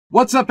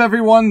What's up,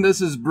 everyone?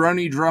 This is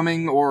Brony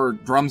drumming, or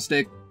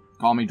drumstick.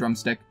 Call me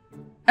drumstick.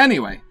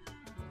 Anyway,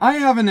 I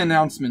have an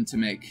announcement to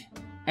make.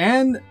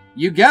 And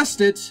you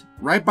guessed it,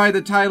 right by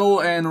the title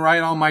and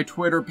right on my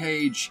Twitter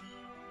page,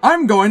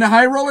 I'm going to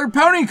High Roller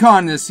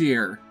PonyCon this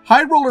year.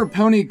 High Roller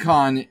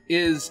PonyCon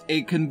is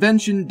a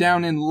convention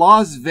down in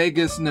Las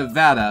Vegas,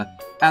 Nevada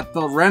at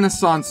the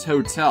Renaissance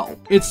Hotel.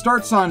 It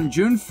starts on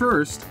June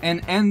 1st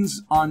and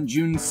ends on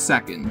June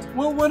 2nd.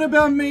 Well, what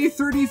about May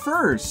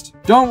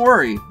 31st? Don't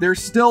worry, they're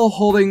still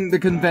holding the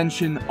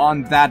convention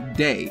on that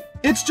day.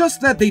 It's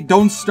just that they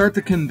don't start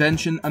the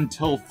convention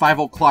until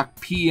 5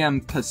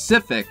 p.m.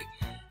 Pacific,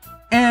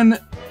 and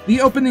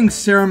the opening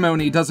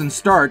ceremony doesn't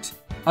start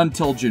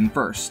until June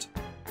 1st.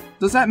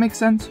 Does that make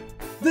sense?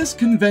 This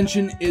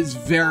convention is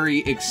very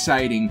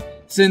exciting,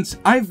 since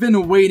I've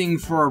been waiting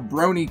for a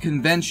Brony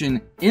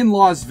convention in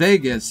Las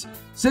Vegas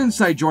since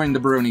I joined the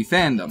Brony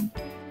fandom.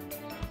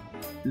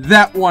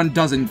 That one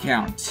doesn't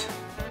count.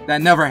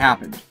 That never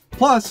happened.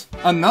 Plus,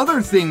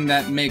 another thing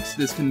that makes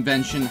this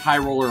convention, High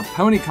Roller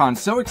PonyCon,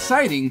 so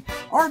exciting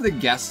are the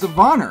guests of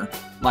honor,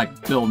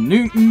 like Bill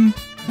Newton,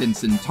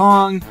 Vincent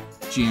Tong,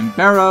 Gian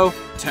Barrow,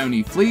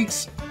 Tony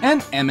Fleeks,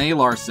 and M.A.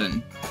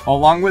 Larson,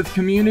 along with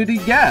community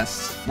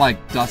guests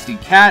like Dusty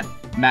Cat,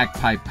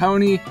 Magpie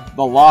Pony,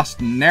 The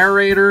Lost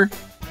Narrator,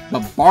 the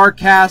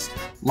Barcast,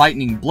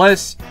 Lightning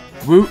Bliss,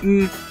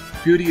 Wooten,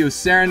 Gudio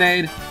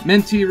Serenade,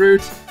 Minty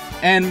Root,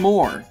 and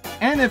more.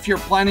 And if you're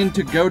planning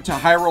to go to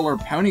High Roller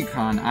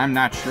PonyCon, I'm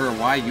not sure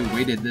why you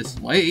waited this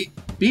late,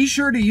 be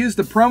sure to use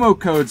the promo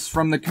codes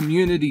from the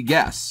community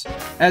guests,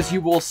 as you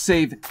will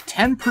save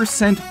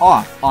 10%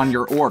 off on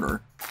your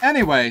order.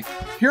 Anyway,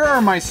 here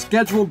are my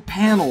scheduled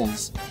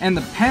panels, and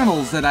the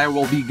panels that I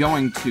will be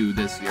going to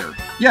this year.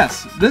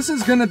 Yes, this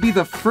is going to be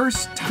the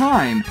first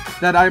time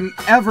that I'm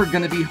ever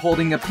going to be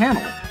holding a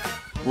panel,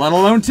 let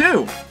alone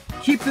two.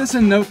 Keep this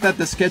in note that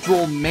the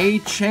schedule may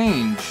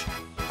change,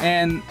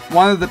 and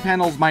one of the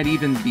panels might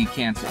even be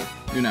canceled.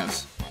 Who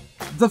knows?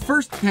 The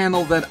first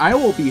panel that I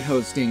will be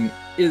hosting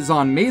is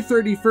on May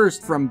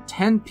 31st from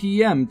 10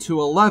 p.m. to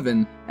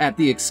 11 at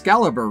the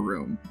Excalibur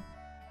Room.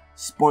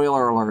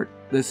 Spoiler alert,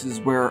 this is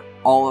where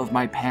all of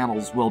my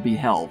panels will be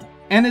held.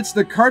 And it's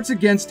the Cards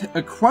Against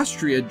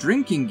Equestria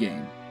drinking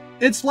game.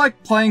 It's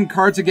like playing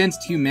Cards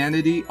Against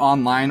Humanity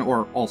online,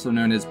 or also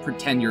known as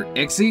Pretend You're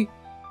Ixie,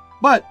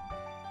 but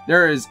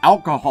there is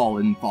alcohol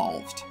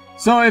involved.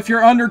 So if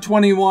you're under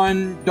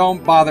 21,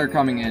 don't bother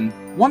coming in.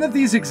 One of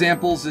these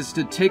examples is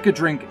to take a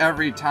drink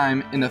every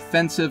time an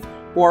offensive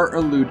or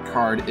elude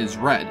card is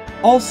read.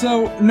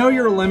 Also, know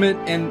your limit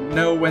and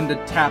know when to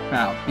tap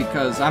out,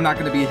 because I'm not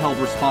going to be held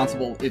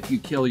responsible if you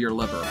kill your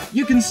liver.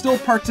 You can still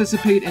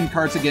participate in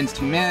Cards Against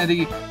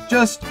Humanity,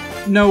 just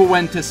know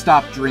when to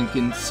stop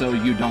drinking so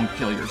you don't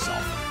kill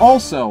yourself.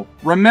 Also,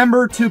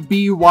 remember to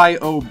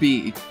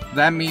BYOB.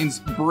 That means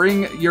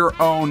bring your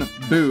own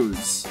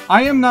booze.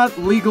 I am not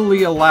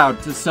legally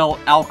allowed to sell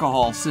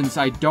alcohol since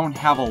I don't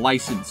have a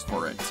license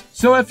for it.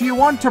 So if you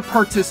want to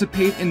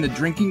participate in the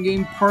drinking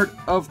game part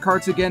of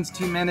Cards Against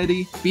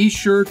Humanity, be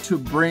sure to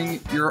bring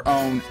your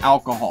own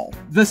alcohol.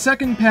 The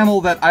second panel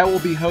that I will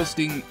be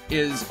hosting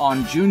is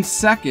on June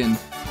 2nd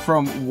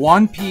from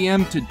 1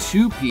 p.m. to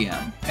 2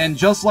 p.m. And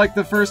just like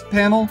the first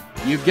panel,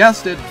 you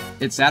guessed it,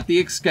 it's at the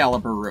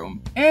Excalibur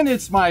Room. And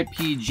it's my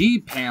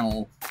PG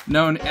panel,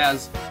 known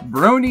as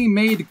Brony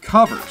Made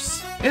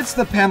Covers. It's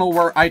the panel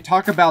where I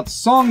talk about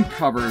song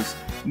covers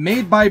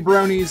made by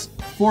Bronies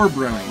for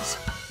Bronies.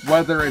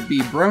 Whether it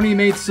be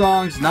Brony-made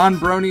songs,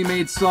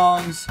 non-Brony-made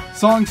songs,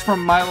 songs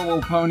from My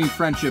Little Pony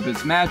Friendship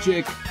is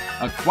Magic,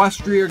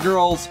 Equestria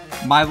Girls,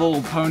 My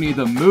Little Pony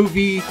the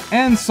Movie,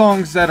 and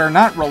songs that are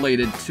not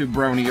related to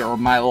Brony or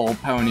My Little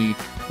Pony,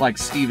 like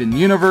Steven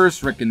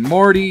Universe, Rick and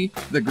Morty,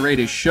 The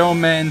Greatest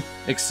Showman,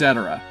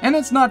 etc. And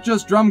it's not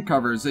just drum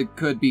covers, it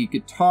could be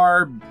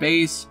guitar,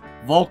 bass,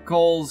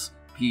 vocals,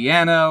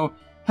 piano.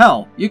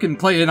 Hell, you can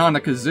play it on a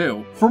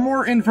kazoo. For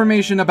more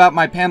information about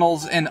my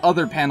panels and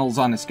other panels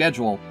on the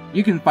schedule,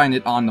 you can find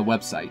it on the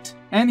website.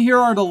 And here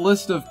are the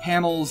list of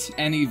panels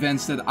and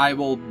events that I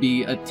will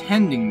be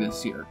attending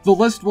this year. The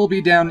list will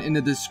be down in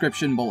the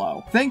description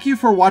below. Thank you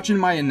for watching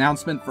my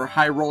announcement for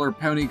High Roller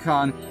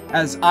PonyCon,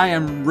 as I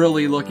am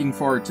really looking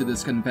forward to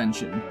this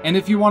convention. And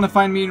if you want to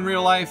find me in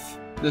real life,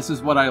 this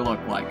is what I look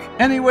like.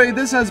 Anyway,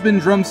 this has been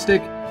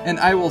Drumstick, and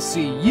I will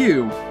see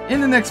you in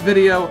the next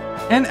video,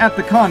 and at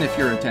the con if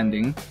you're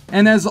attending.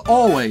 And as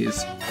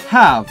always,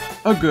 have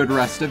a good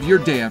rest of your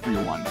day,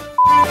 everyone.